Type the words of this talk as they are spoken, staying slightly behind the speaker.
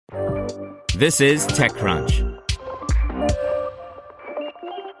This is TechCrunch.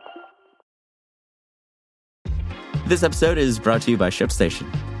 This episode is brought to you by ShipStation.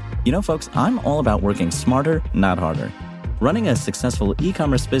 You know, folks, I'm all about working smarter, not harder. Running a successful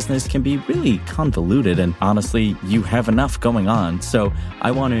e-commerce business can be really convoluted, and honestly, you have enough going on, so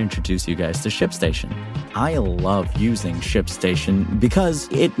I want to introduce you guys to ShipStation. I love using ShipStation because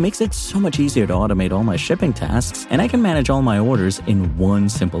it makes it so much easier to automate all my shipping tasks, and I can manage all my orders in one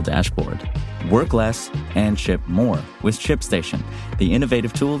simple dashboard. Work less and ship more with ShipStation, the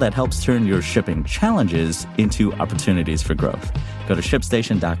innovative tool that helps turn your shipping challenges into opportunities for growth. Go to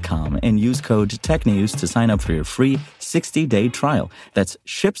ShipStation.com and use code TechNews to sign up for your free 60-day trial. That's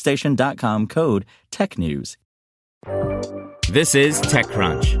ShipStation.com, code TechNews. This is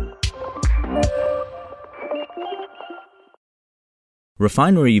TechCrunch.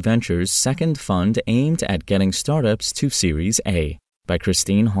 Refinery Ventures' second fund aimed at getting startups to Series A by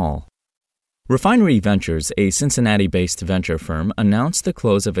Christine Hall. Refinery Ventures, a Cincinnati-based venture firm, announced the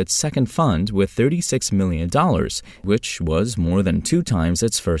close of its second fund with $36 million, which was more than 2 times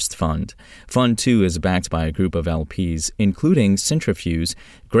its first fund. Fund 2 is backed by a group of LPs, including Centrifuge,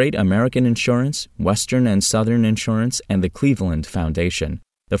 Great American Insurance, Western and Southern Insurance, and the Cleveland Foundation.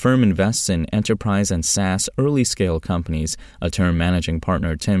 The firm invests in enterprise and SaaS early-scale companies, a term managing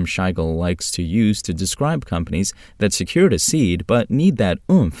partner Tim Scheigel likes to use to describe companies that secured a seed but need that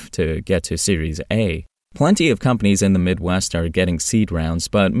oomph to get to Series A. Plenty of companies in the Midwest are getting seed rounds,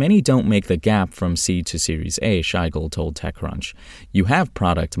 but many don't make the gap from seed to Series A, Scheigel told TechCrunch. You have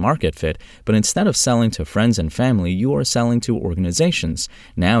product market fit, but instead of selling to friends and family, you are selling to organizations.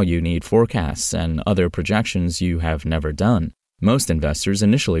 Now you need forecasts and other projections you have never done. Most investors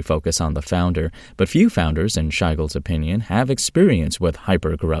initially focus on the founder, but few founders, in Scheigel's opinion, have experience with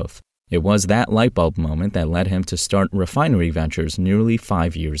hypergrowth. It was that light bulb moment that led him to start Refinery Ventures nearly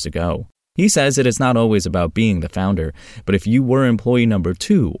 5 years ago. He says it is not always about being the founder, but if you were employee number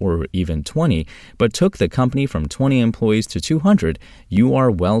 2 or even 20, but took the company from 20 employees to 200, you are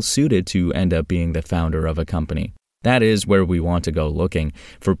well suited to end up being the founder of a company. That is where we want to go looking,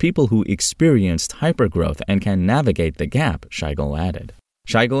 for people who experienced hypergrowth and can navigate the gap, Scheigel added.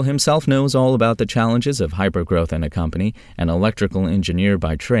 Scheigel himself knows all about the challenges of hypergrowth in a company. An electrical engineer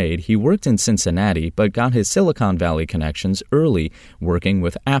by trade, he worked in Cincinnati but got his Silicon Valley connections early working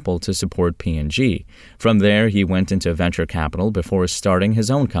with Apple to support P&G. From there, he went into venture capital before starting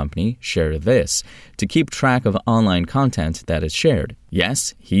his own company, Share This, to keep track of online content that is shared.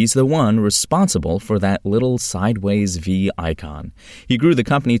 Yes, he's the one responsible for that little sideways V icon. He grew the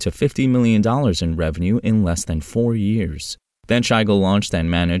company to $50 million in revenue in less than 4 years. Then Scheigel launched and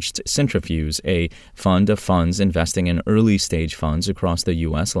managed Centrifuge, a fund of funds investing in early-stage funds across the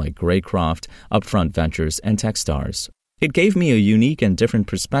U.S. like Greycroft, Upfront Ventures, and Techstars. It gave me a unique and different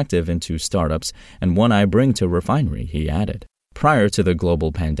perspective into startups and one I bring to Refinery, he added. Prior to the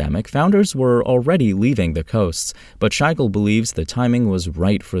global pandemic, founders were already leaving the coasts, but Scheigel believes the timing was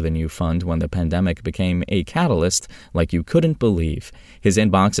right for the new fund when the pandemic became a catalyst like you couldn't believe. His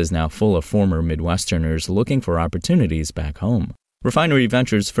inbox is now full of former Midwesterners looking for opportunities back home. Refinery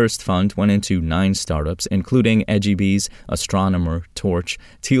Ventures' first fund went into 9 startups, including EdgyBees, Astronomer, Torch,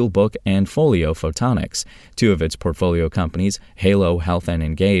 Tealbook, and Folio Photonics. 2 of its portfolio companies, Halo Health and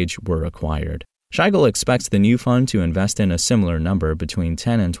Engage, were acquired. Scheigel expects the new fund to invest in a similar number between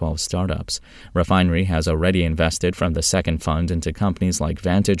 10 and 12 startups. Refinery has already invested from the second fund into companies like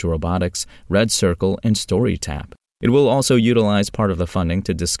Vantage Robotics, Red Circle, and StoryTap. It will also utilize part of the funding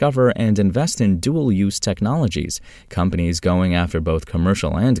to discover and invest in dual-use technologies, companies going after both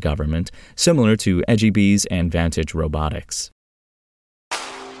commercial and government, similar to EdgyBees and Vantage Robotics.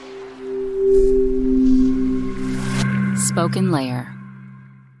 Spoken Layer.